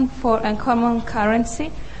common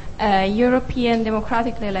currency, a European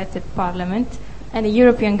democratically elected parliament, and a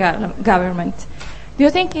European government. Do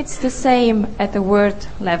you think it's the same at the world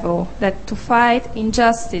level, that to fight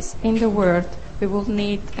injustice in the world we will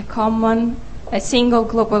need a single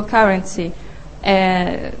global currency,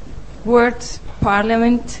 a world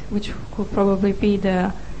parliament, which could probably be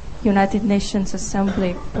the United Nations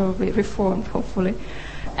Assembly, probably reformed, hopefully,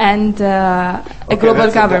 and a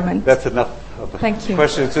global government? That's enough. Thank you.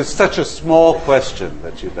 Questions. It's such a small question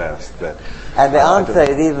that you've asked. And the answer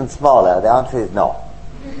is even smaller. The answer is no.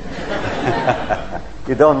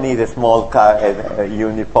 You don't need a small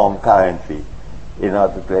uniform currency in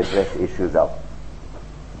order to address issues of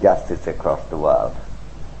justice across the world.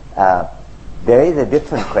 There is a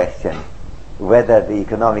different question whether the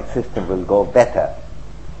economic system will go better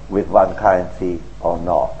with one currency or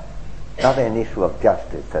not. Not an issue of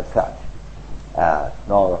justice as such,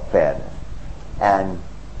 nor of fairness. And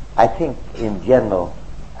I think in general,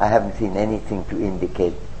 I haven't seen anything to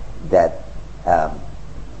indicate that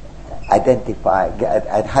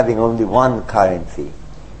having only one currency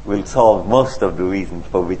will solve most of the reasons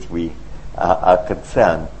for which we are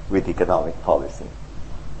concerned with economic policy.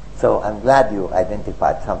 So I'm glad you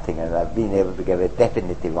identified something, and I've been able to give a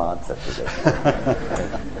definitive answer to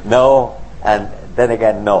this. No, and then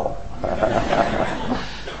again, no.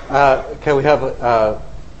 Can we have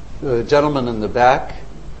the gentleman in the back?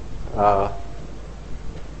 And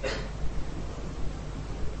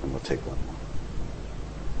we'll take one more.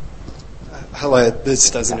 Hello,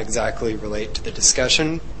 this doesn't exactly relate to the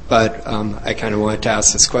discussion, but I kind of wanted to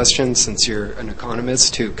ask this question since you're an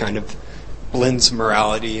economist who kind of blends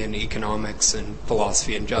morality and economics and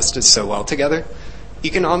philosophy and justice so well together.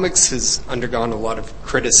 Economics has undergone a lot of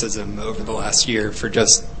criticism over the last year for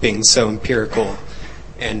just being so empirical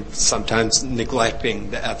and sometimes neglecting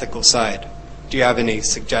the ethical side. Do you have any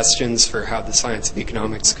suggestions for how the science of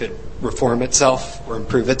economics could reform itself or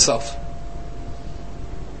improve itself?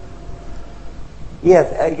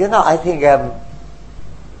 Yes, I think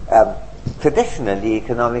traditionally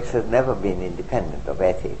economics has never been independent of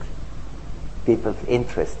ethics. People's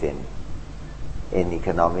interest in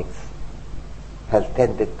economics has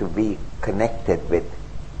tended to be connected with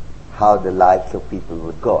how the lives of people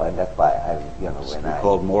would go, and that's why It's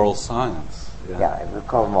called moral science. Yeah, it was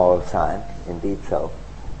called moral science, indeed so.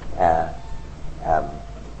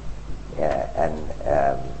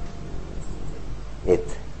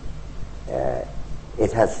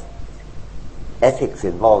 It has ethics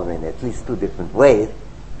involved in at least two different ways,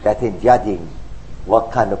 that in judging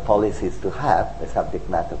what kind of policies to have, the subject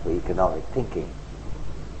matter for economic thinking,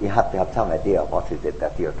 you have to have some idea of what is it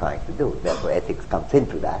that you're trying to do. Therefore, ethics comes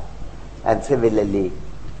into that. And similarly,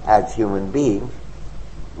 as human beings,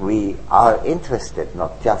 we are interested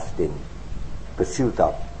not just in pursuit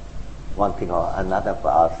of one thing or another for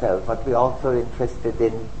ourselves, but we're also interested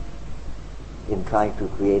in trying to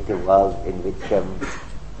create a world in which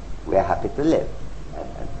we're happy to live,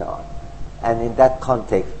 and so on. And in that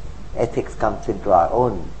context, ethics comes into our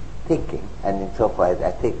own thinking, and insofar as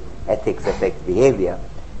ethics affects behavior,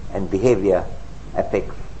 and behavior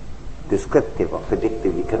affects descriptive or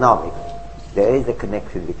predictive economics, there is a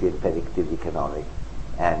connection between predictive economics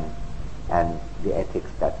and the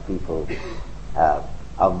ethics that people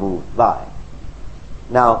are moved by.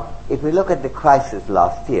 Now, if we look at the crisis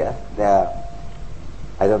last year,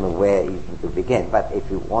 I don't know where even to begin, but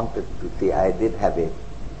if you wanted to see, I did have a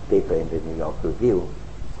paper in the New York Review,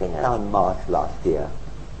 saying around March last year,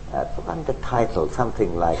 I've forgotten the title,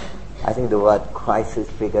 something like, I think the word crisis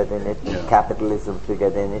figured in it, and capitalism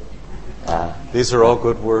figured in it. These are all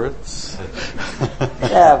good words.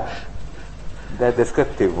 Yeah, they're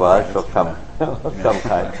descriptive words of some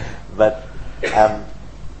kind. But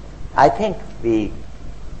I think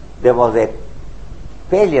there was a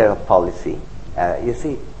failure of policy. You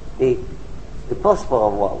see, the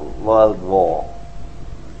post-World War,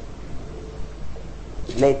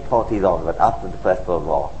 late 40s onward, after the First World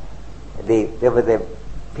War, there was a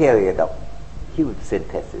period of huge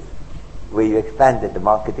synthesis where you expanded the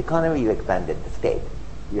market economy, you expanded the state.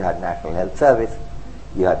 You had National Health Service,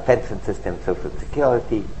 you had pension system, Social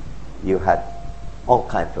Security, you had all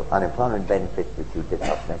kinds of unemployment benefits which you did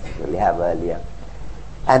not necessarily have earlier.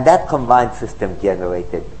 And that combined system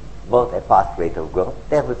generated both a fast rate of growth.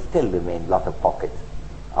 There would still remain a lot of pockets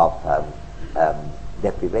of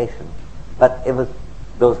deprivation, but it was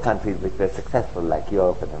those countries which were successful, like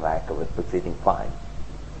Europe and America, were proceeding fine.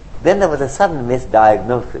 Then there was a sudden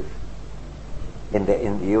misdiagnosis in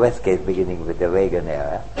the US case, beginning with the Reagan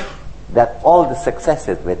era, that all the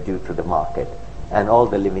successes were due to the market and all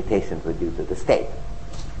the limitations were due to the state.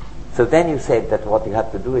 So then you said that what you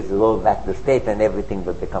have to do is roll back the state and everything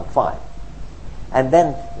will become fine. And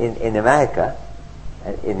then in America,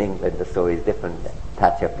 in England the story is different. The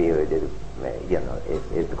Thatcher period is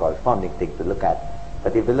the corresponding thing to look at.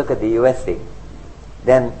 But if you look at the US thing,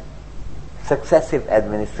 then successive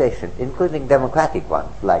administration, including democratic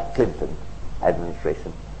ones like Clinton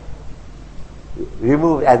administration,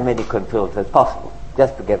 removed as many controls as possible.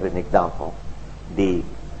 Just to give an example,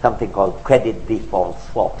 something called credit default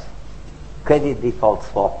swaps. Credit default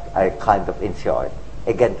swaps are a kind of insurance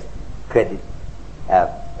against credit,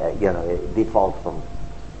 default from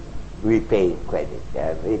repaying credit,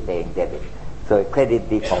 repaying debit. So a credit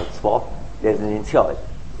default swap, there's an insurance.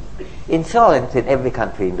 Insurance in every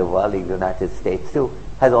country in the world, in the United States too,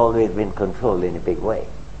 has always been controlled in a big way.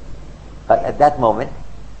 But at that moment,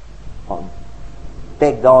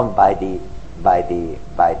 pegged on by the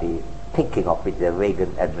thinking of which the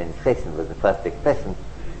Reagan administration was the first expression,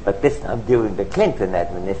 but this time during the Clinton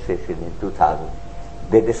administration in 2000,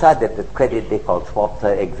 they decided that credit default swaps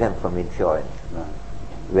are exempt from insurance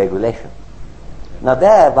regulation. Now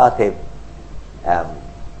there are about $1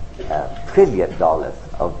 trillion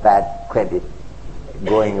of bad credit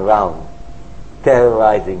going around,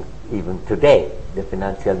 terrorizing even today the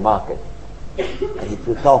financial market. And if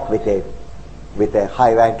you talk with a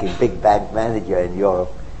high-ranking big bank manager in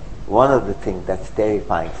Europe, one of the things that's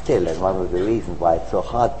terrifying still, and one of the reasons why it's so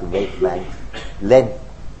hard to make banks lend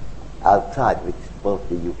outside, which both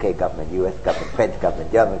the UK government, US government, French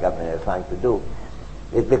government, German government are trying to do,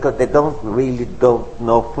 is because they don't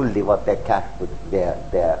know fully what their cash,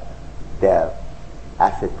 their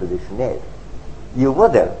asset position is. You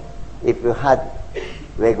would have, if you had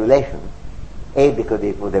regulation A, because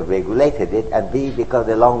it would have regulated it, and B, because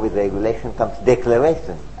along with regulation comes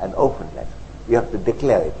declaration and openness. You have to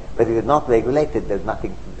declare it. But if it's not regulated, there's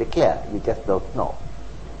nothing to declare. You just don't know.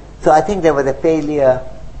 So I think there was a failure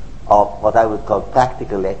of what I would call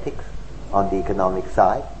practical ethics on the economic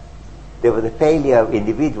side. There was a failure of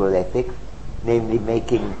individual ethics, namely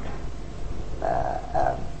making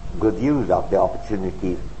good use of the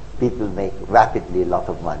opportunities. People make rapidly a lot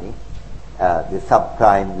of money. The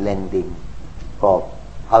subprime lending for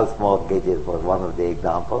house mortgages was one of the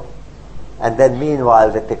examples. And then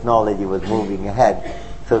meanwhile the technology was moving ahead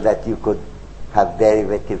so that you could have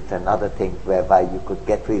derivatives and other things whereby you could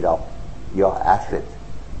get rid of your assets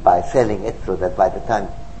by selling it, so that by the time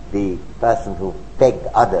the person who pegged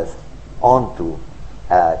others on to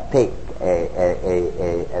take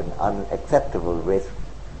an unacceptable risk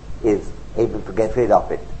is able to get rid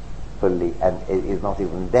of it fully, and it is not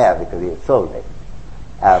even there because he has sold it.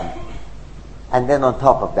 And then on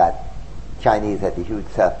top of that, Chinese had a huge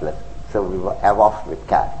surplus, so we were awash with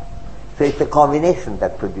cash. So it's a combination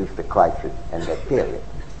that produced the crisis and that period.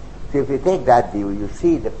 So if you take that view, you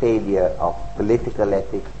see the failure of political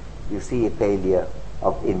ethics, you see a failure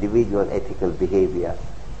of individual ethical behavior,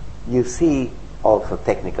 you see also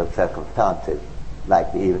technical circumstances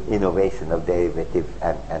like the innovation of derivatives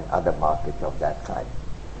and other markets of that kind.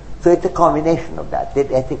 So it's a combination of that.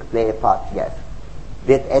 Did ethics play a part? Yes.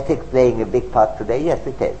 Did ethics playing a big part today? Yes,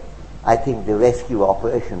 it is. I think the rescue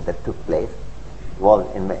operation that took place was,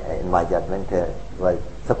 in my judgment, was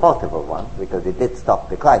a supportable one, because it did stop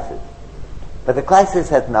the crisis. But the crisis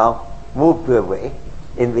has now moved to a way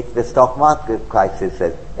in which the stock market crisis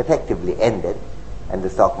has effectively ended, and the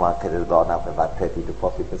stock market has gone up about 30 to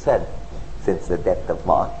 40% since the depth of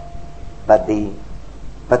March. But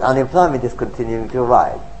unemployment is continuing to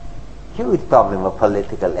rise. Huge problem of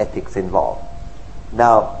political ethics involved.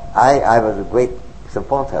 Now, I was a great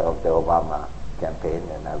supporter of the Obama campaign,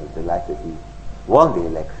 and I was delighted he won the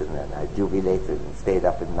election, and I jubilated and stayed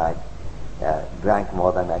up at night, drank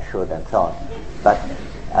more than I should, and so on. But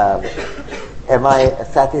am I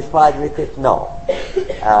satisfied with it? No.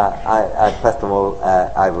 First of all,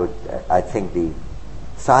 I think the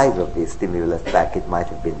size of the stimulus package might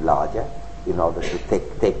have been larger in order to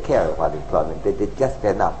take care of unemployment. They did just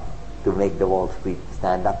enough to make the Wall Street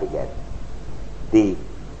stand up again. The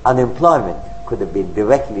unemployment could have been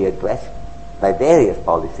directly addressed by various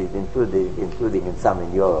policies, including in some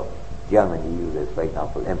in Europe. Germany uses, for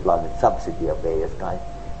example, employment subsidy of various kinds,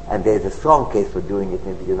 and there is a strong case for doing it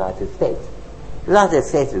in the United States. The United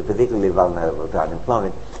States is particularly vulnerable to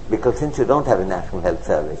unemployment because since you don't have a national health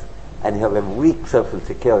service and you have a weak social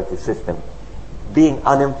security system, being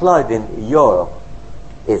unemployed in Europe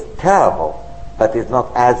is terrible, but it's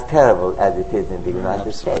not as terrible as it is in the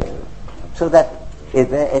United States. So that is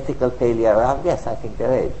there ethical failure around? Yes, I think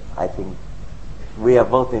there is. I think we are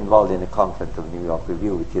both involved in a conference of New York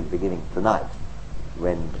Review, which is beginning tonight.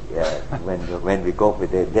 When we go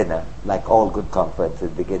with a dinner, like all good conferences,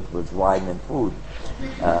 begins with wine and food.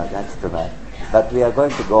 That's tonight. But we are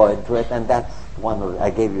going to go into it, and that's I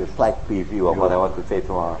gave you a slight preview of what I want to say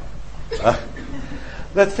tomorrow.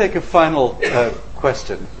 Let's take a final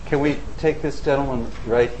question. Can we take this gentleman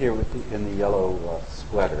right here in the yellow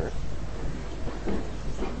sweater?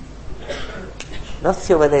 Not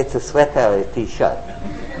sure whether it's a sweater or a T-shirt.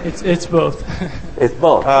 It's both. It's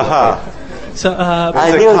both. Okay. So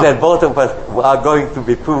I knew that both of us are going to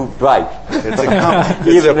be proved right. It's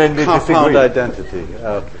a compound identity.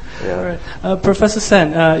 Okay. Yeah. all right. Professor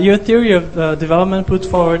Sen, your theory of development puts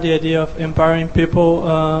forward the idea of empowering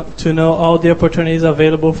people to know all the opportunities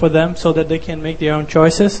available for them so that they can make their own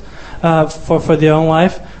choices for their own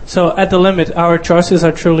life. So at the limit, our choices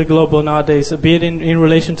are truly global nowadays, be it in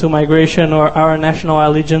relation to migration or our national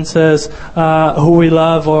allegiances, who we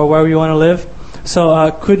love or where we want to live.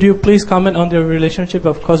 So could you please comment on the relationship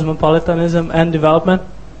of cosmopolitanism and development?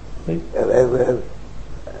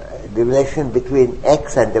 The relation between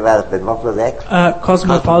X and development. What was X?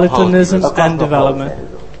 Cosmopolitanism and development.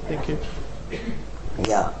 Thank you.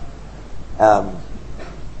 Yeah.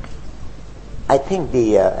 I think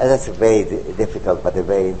that's a very difficult but a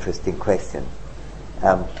very interesting question.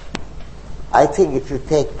 I think if you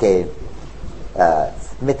take a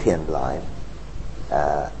Smithian line,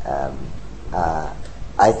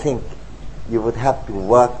 I think you would have to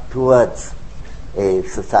work towards a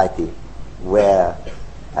society where,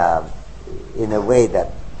 in a way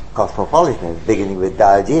that cosmopolitanism, beginning with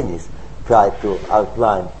Diogenes, tried to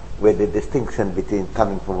outline, where the distinction between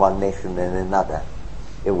coming from one nation and another,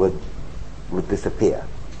 it would disappear.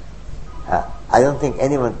 I don't think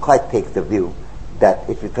anyone quite takes the view that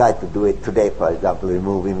if you try to do it today, for example,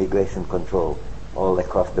 remove immigration control all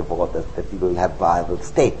across the borders, that you will have viable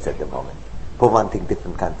states at the moment. For one thing,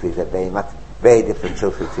 different countries have very different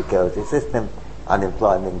social security system,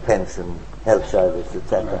 unemployment, pension, health service,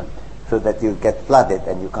 etc., Right. so that you get flooded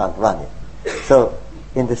and you can't run it. So,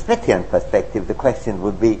 in the Smithian perspective, the question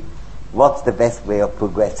would be, what's the best way of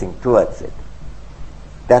progressing towards it?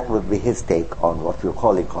 That would be his take on what you're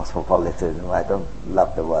calling cosmopolitanism. I don't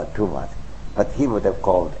love the word too much, but he would have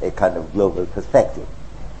called a kind of global perspective.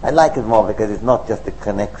 I like it more because it's not just a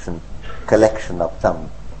collection of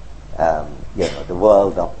some, the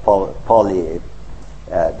world of world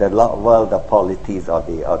of polities or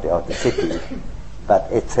the cities, but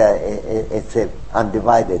it's a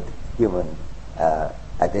undivided human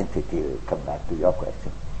identity. We'll come back to your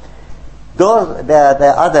question. There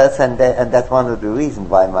are others, and that's one of the reasons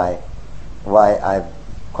why I'm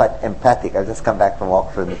quite emphatic. I've just come back from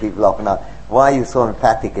Oxford, and the people often ask, why are you so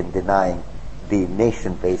emphatic in denying the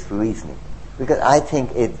nation-based reasoning? Because I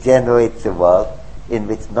think it generates a world in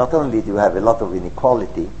which not only do you have a lot of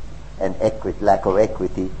inequality and lack of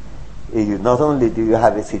equity, not only do you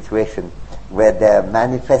have a situation where there are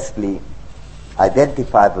manifestly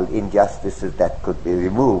identifiable injustices that could be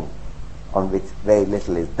removed, on which very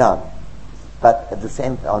little is done, but at the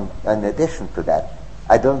same time, in addition to that,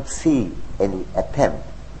 I don't see any attempt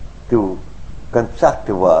to construct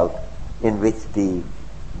a world in which the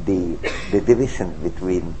division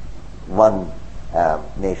between one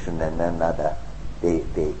nation and another they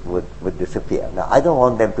would disappear. Now, I don't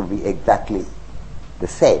want them to be exactly the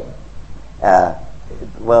same. The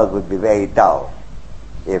world would be very dull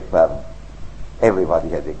if everybody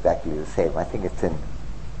had exactly the same. I think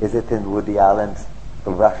is it in Woody Allen's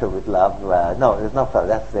Russia with Love? No, it's not.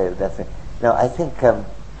 That's it. No, I think what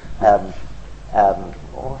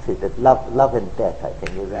was it? Love and Death, I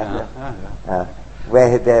think, is that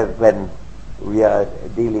when we are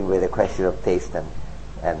dealing with a question of taste,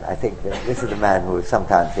 and I think that this is a man who is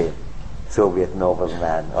sometimes a Soviet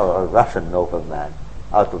nobleman or a Russian nobleman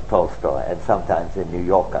out of Tolstoy, and sometimes a New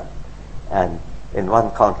Yorker. And in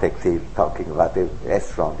one context, he's talking about a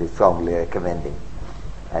restaurant he's strongly recommending,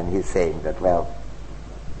 and he's saying that, well,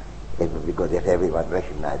 it would be good if everyone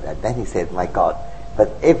recognized that. Then he said, my God,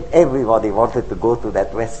 but if everybody wanted to go to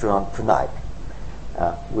that restaurant tonight,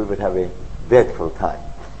 we would have a dreadful time.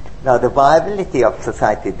 Now, the viability of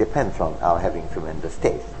society depends on our having tremendous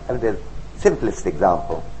taste. I mean, the simplest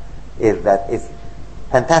example is that it's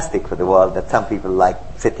fantastic for the world that some people like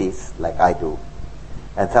cities, like I do,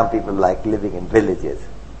 and some people like living in villages.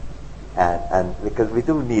 And because we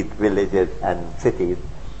do need villages and cities,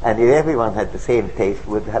 and if everyone had the same taste,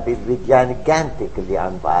 would have been a gigantically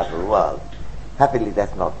unviable world. Happily,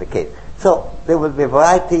 that's not the case. So there will be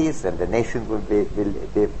varieties, and the nation will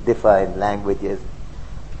differ in languages,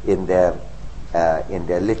 in their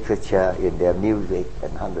literature, in their music,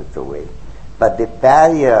 and hundreds of ways. But the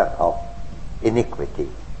barrier of iniquity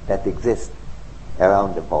that exists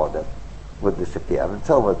around the border would disappear. And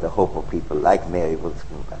so was the hope of people like Mary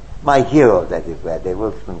Wollstonecraft. My heroes, as it were, the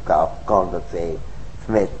Wollstonecraft, Condorcet,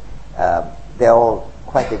 Smith, they're all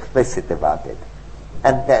quite explicit about it.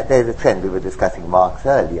 And there's a trend, we were discussing Marx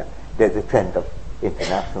earlier, there's a trend of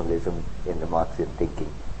internationalism in the Marxian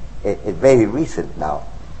thinking. It's very recent now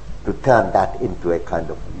to turn that into a kind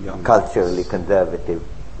of culturally conservative,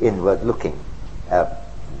 inward-looking,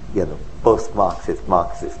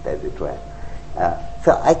 post-Marxist, as it were.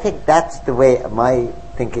 So I think that's the way my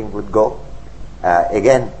thinking would go.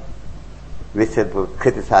 Again, Richard would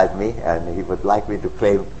criticize me, and he would like me to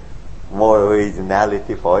claim more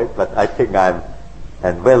originality for it, but I think I'm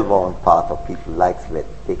a well-worn part of people like Smith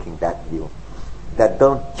taking that view, that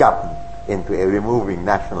don't jump into removing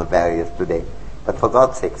national barriers today, but for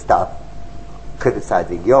God's sake start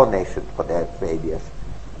criticizing your nation for their failures,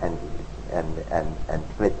 and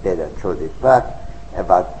Smith did, and so did Burke,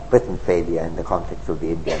 about Britain's failure in the context of the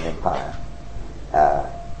Indian Empire,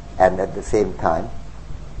 and at the same time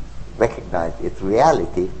recognize its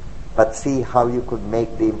reality, but see how you could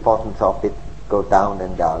make the importance of it go down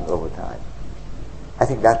and down over time. I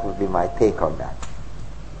think that would be my take on that.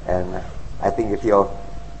 And I think if your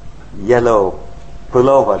yellow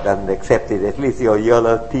pullover doesn't accept it, at least your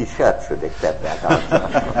yellow T-shirt should accept that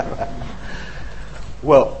answer.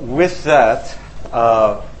 Well, with that,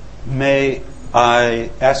 may I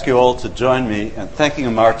ask you all to join me in thanking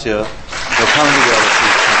Amartya for coming together.